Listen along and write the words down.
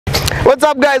What's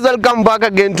up guys, welcome back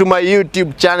again to my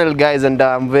YouTube channel guys, and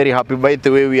I'm very happy. By the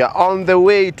way, we are on the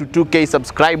way to 2k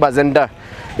subscribers, and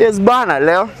yes bana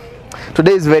leo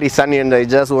today is very sunny and I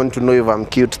just want to know if I'm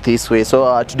cute this way.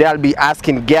 So today I'll be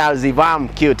asking girls if I'm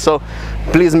cute. So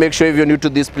please make sure if you're new to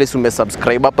this place, you may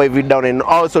subscribe up every down and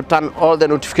also turn all the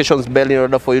notifications bell in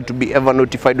order for you to be ever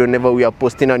notified whenever we are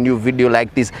posting a new video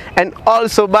like this. And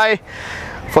also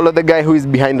follow the guy who is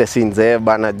behind the scenes.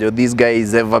 Bana jo, this guy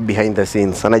is ever behind the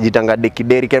scenes. Anajitanga Deki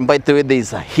Derrick, and by the way, there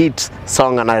is a hit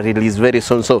song and I release very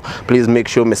soon. So please make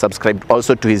sure you subscribe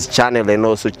also to his channel and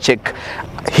also check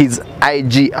his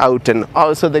IG out. And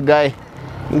also the guy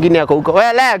mwingine yako huko. Hey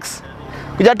Alex,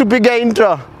 kuja tupige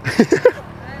intro.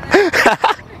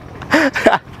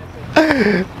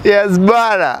 Yes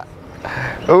bana.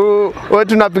 Wewe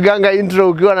tunapiganga intro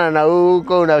ukiwa na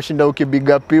huko unashinda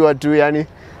ukibigapiwa tu yani.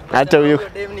 Hata huyo.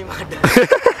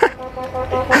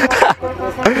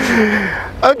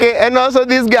 Okay, and also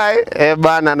this guy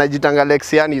bana anajitanga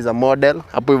Lexian, is a model.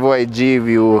 Hapo hivyo IG, if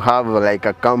you have like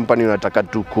a company unataka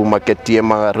tu kumarketie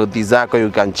marudhi zako, you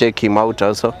can check him out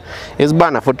also. Yes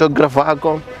bana, photographer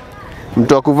wako,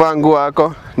 mtu wa kuvaa nguo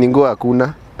wako, ni nguo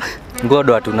hakuna. Nguo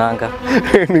ndo atunanga.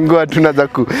 Ni nguo hatuna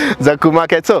za ku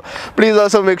market. So please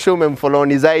also make sure umemfollow on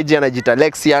his IG, anajita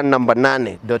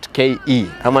lexian8.ke.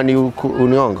 Ama ni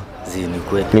uniongo? Ni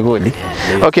kweli. Ni kweli?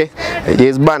 Okay.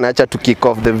 Yes bana, acha tu kick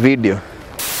off the video.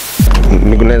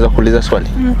 Nikunaweza kuuliza swali?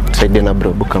 Tusaidie na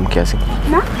bro, buka mkiasi.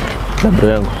 Na bro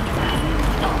yangu.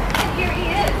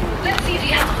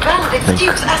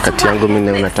 Kati yangu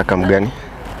mimi unataka mgani?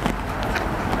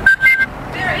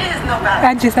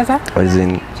 Aje sasa?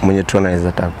 Wazin mwenye tu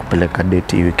anaweza taka kupeleka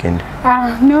date hii weekend.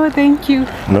 No thank you.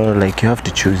 No, like you have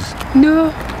to choose.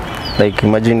 No. Like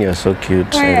imagine you're so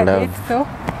cute. Why I love.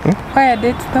 Why a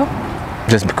date though?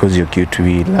 Just because you're cute,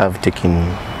 we love taking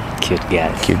Cute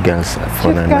girls. Cute girls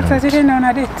for Cute girls are taken on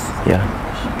a date? Yeah.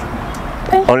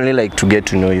 Only like to get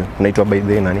to know you. Unaitwa by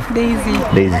the nani? Daisy.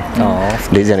 Daisy. Oh.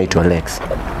 Daisy anaitwa Alex.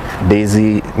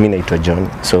 Daisy, mimi naitwa John.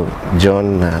 So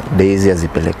John na Daisy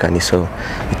hazipelekani, so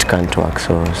it can't work.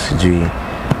 So sijui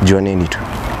juaneni tu.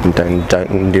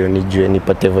 Ndio nijue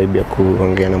nipate vibe ya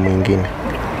kuongea na mwingine.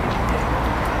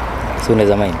 So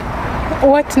unaweza mind?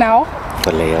 What now?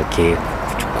 Pole, okay.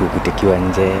 Kutekiwa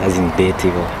nje as in date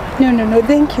hivyo. No,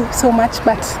 thank you so much,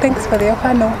 but thanks for the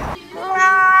offer, no.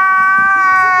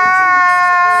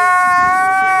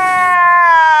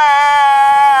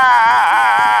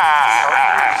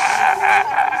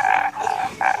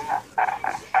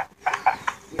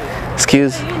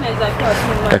 Excuse.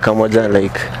 Kaka moja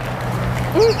like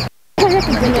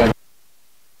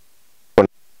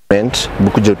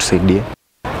bukuja tusaidie.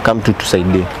 Come tu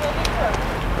tusaidie.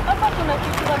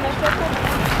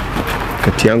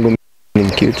 Kati yangu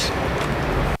ni cute.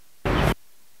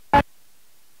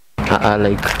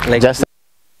 Like just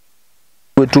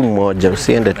tu mmoja,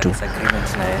 usiende tu.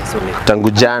 Tangu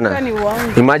jana.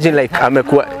 Imagine like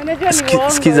amekuwa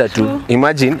skiza tu.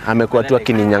 Imagine amekuwa tu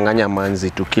akininyang'anya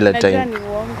manzi tu kila time.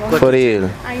 For real. I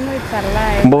know it's a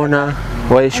lie. Mbona?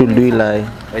 Why should we lie?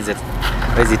 Why is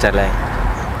it a lie?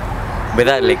 But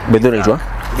like Bedo unaitwa?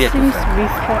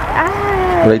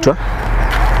 Unaitwa?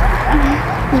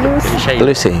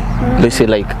 Lucy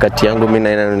like kati yangu mimi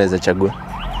na nani unaweza chagua?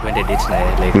 when the date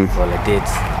like for a date.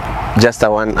 Just a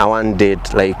one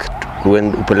date, like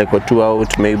when upelekwa tu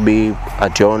out, maybe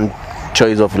at your own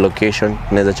choice of location.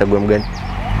 Unaweza chagua mgani?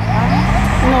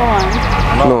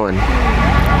 No one.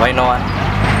 Why no one?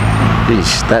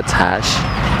 Ish, that's harsh.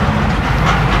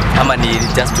 Ama ni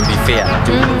just to be fair.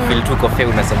 To feel too fair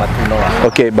unasema tu no one.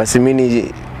 Okay, basi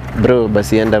mimi bro,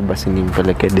 basi enda basi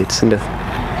nimpeleke date, si ndio?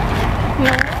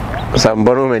 Sasa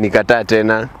mbona umenikataa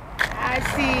tena?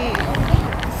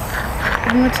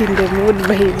 I'm not in the mood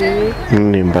by the way.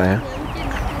 Ni mbaya.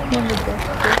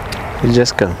 You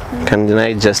just come. Can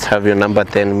I just have your number,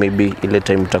 then maybe ile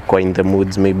time utakuwa in the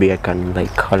moods, maybe I can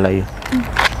like call you.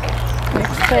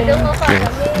 Next time.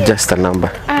 Yeah, just a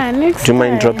number. Next Do you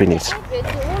mind dropping it?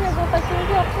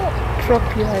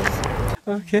 Drop yours.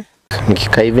 Okay.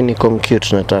 Nikikaa hivi niko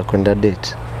cute, nataka kwenda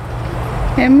date.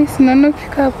 Mimi sinaona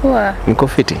kika poa. Niko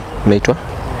fiti. Unaitwa?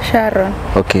 Sharon.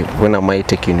 Okay, when am I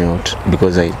taking you out?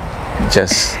 Because I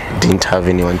just didn't have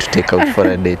anyone to take out for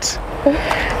a date.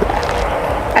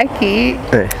 Aki,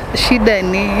 shida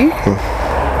ni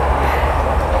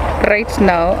right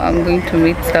now I'm going to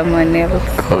meet someone else.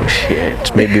 Oh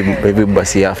shit. Maybe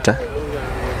basi after.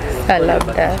 I love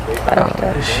that. After.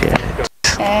 Oh shit.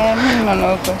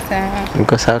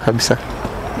 Niko sawa kabisa.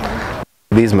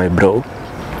 This is my bro.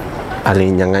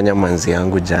 Alinyang'anya manzi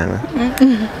yangu jana.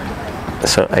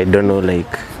 So I don't know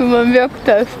like Mwambia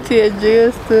kutafutia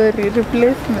hiyo story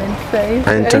replacement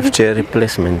sasa. anitafutie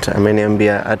replacement.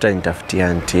 Ameniambia hata nitafutia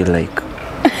until like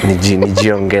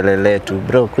nijiongelele tu.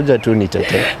 Bro, kuja tu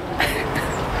nitetee.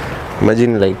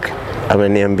 Imagine like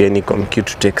ameniambia niko cute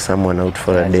to take someone out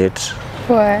for a date.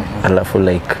 Why? Alafu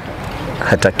like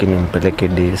hataki nimpeleke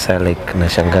date, sa like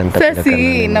nashangaa nitapeleka.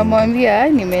 Sasa namwambia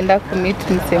nimeenda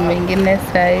kumeet mse mwingine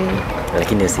sasa.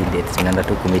 Lakini si date, tunaenda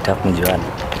tu kumeet up mjuani.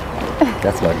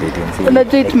 That's what dating is.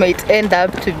 Unajua it might end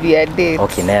up to be a date.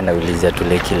 Okay, naye anaulizia tu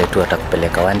like ile tu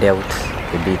atakupeleka one day out.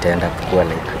 Maybe itaenda kuwa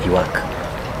like you work.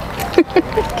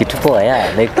 Kitu poa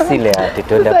like sile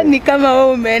atitolea. Sasa ni kama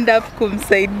wewe umeenda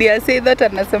kumsaidia. Say that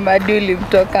anasema hadi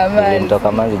ulimtoka manzi.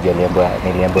 Nilimtoka manzi juu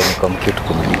niliambiwa niko cute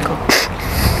kumuliko.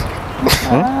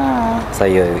 Sasa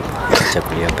hiyo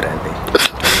chakulia brother.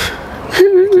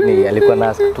 Lakini alikuwa na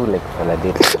ask tu like for a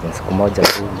date siku moja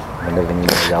tu ndio venye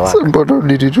za wako. Mbona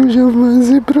nilitusha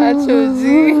manzi bro?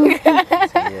 Achozi.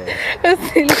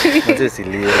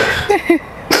 Usilie.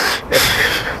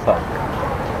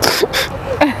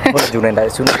 Mbona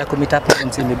unaenda kumita hapa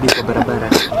mseme biko barabara?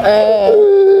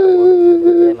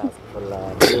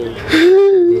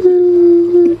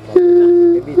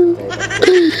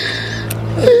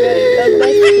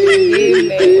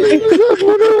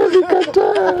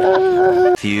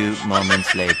 Few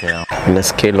moments later. On a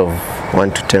scale of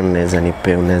 1 to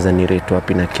 10 unaweza ni rate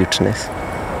wapi na cuteness?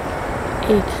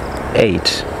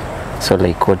 8. So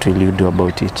like what will you do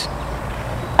about it?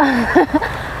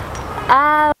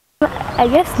 I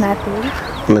guess nothing.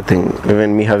 Nothing.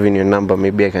 Even me having your number,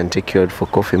 maybe I can take you out for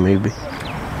coffee maybe.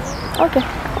 Okay.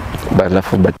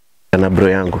 Alafu na bro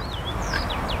yangu.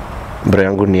 Bro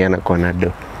yangu ni anakuwa na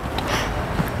do.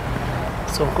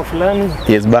 So uko fulani?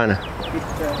 Yes bana.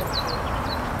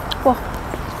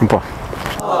 Mpo.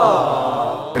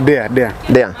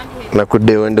 Dea.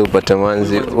 Nakude uende upate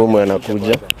manzi, ume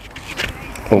anakuja.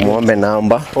 Umuombe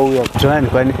namba. Huyo kutani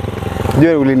kwani?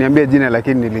 Jua uliniambia jina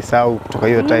lakini nilisahau kutoka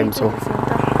hiyo time so.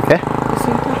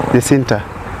 Jacinta.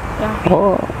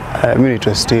 Oh, mimi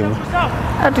naitwa Steve.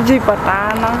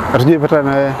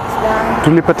 Hatujipatana wewe.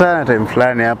 Tulipatana time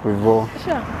fulani hapo hivyo.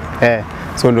 Sure.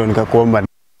 So ndo nikakuomba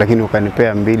lakini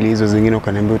ukanipea 2 hizo zingine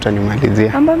ukaniambia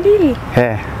utanimalizia. Namba 2?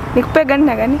 Eh. Nikupe gani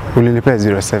na gani? Ulinipea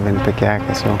 07 peke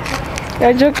yake so.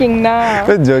 You're joking now.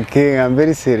 I'm joking, I'm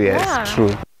very serious. Yeah.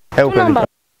 True. Ukanipa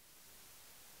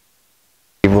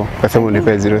hivyo kwa sababu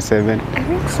unipea 07. I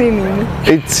think si mimi.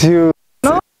 It's you.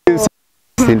 No.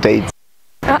 Sinta it.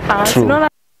 True. No.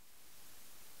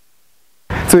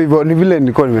 So hivyo ni vile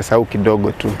nilikuwa nimesahau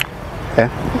kidogo tu.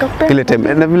 Ile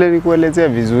time na vile nikuelezea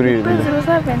vizuri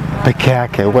 07 peke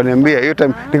yake. Ukaniambia hiyo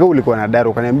time nikao ulikuwa na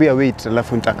daro, ukaniambia wait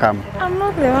alafu nitakama. I'm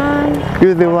not the one.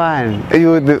 You're the one.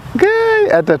 You're the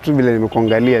guy. Hata tu vile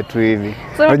nimekuangalia tu hivi.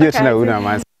 Unajua tena una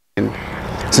mask.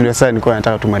 Sio sasa nilikuwa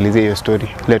nataka tumalizie hiyo story.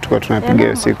 Leo tulikuwa tunapiga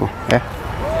hiyo siku.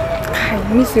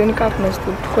 Mimi sioni kama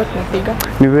tulikuwa tunapiga.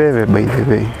 Ni wewe by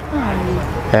the way.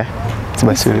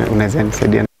 Basi unaweza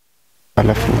nisaidia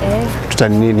alafu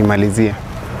tutanimalizia.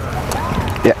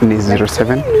 Yeah, ni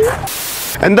 07.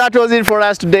 And that was it for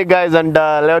us today guys, and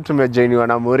leo tumejoiniwa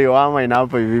na Muri Wama ina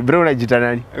hapo hivi. Bro unajiita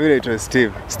nani? Mimi naitwa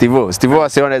Steve. Steve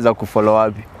wase wanaweza kufollow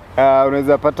wapi?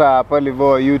 Unaweza pata pale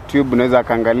hivyo YouTube, unaweza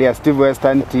kaangalia Steve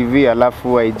Western TV,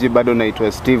 alafu IG bado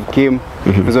naitwa Steve Kim.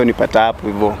 Unaweza nipata hapo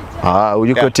hivyo.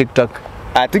 Uko TikTok?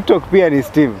 TikTok pia ni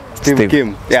Steve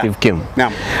Kim. Steve Kim.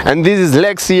 Naam. And this is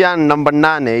Lexian number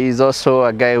 8. He is also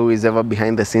a guy who is ever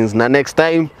behind the scenes. Na next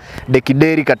time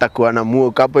Dekideri katakuwa na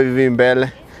muo hapo hivi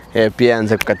mbele. Pia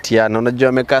anze kukatiana. Unajua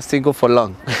amekaa single for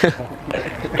long.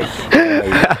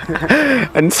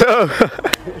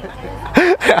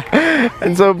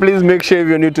 And so please make sure if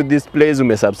you're new to this place,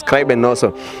 subscribe, and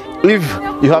also if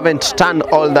you haven't turned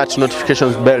all that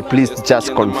notifications bell, please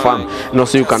just confirm. And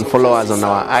also you can follow us on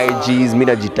our IGs,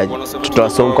 Mina Jita Mtoto wa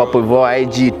Sonko hapo hivyo,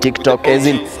 IG, TikTok, as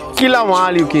in kila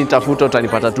mahali ukinitafuta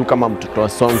utanipata tu kama Mtoto wa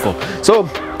Sonko. So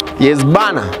yes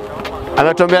bana,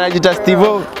 ametuambia anajita Steve,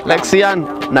 Lexian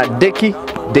na Deki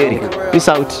Derek.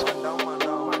 Peace out.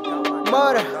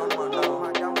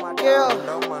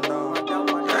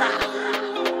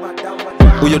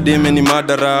 Uyo deme ni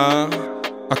madara,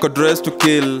 ako dress to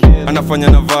kill, anafanya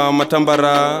navaa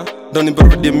matambara, doni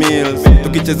birthday meals,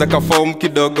 tukicheza ka form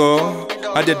kidogo,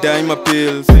 hadi daima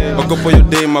pills, ogopo yo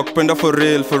dema kupenda for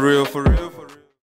real.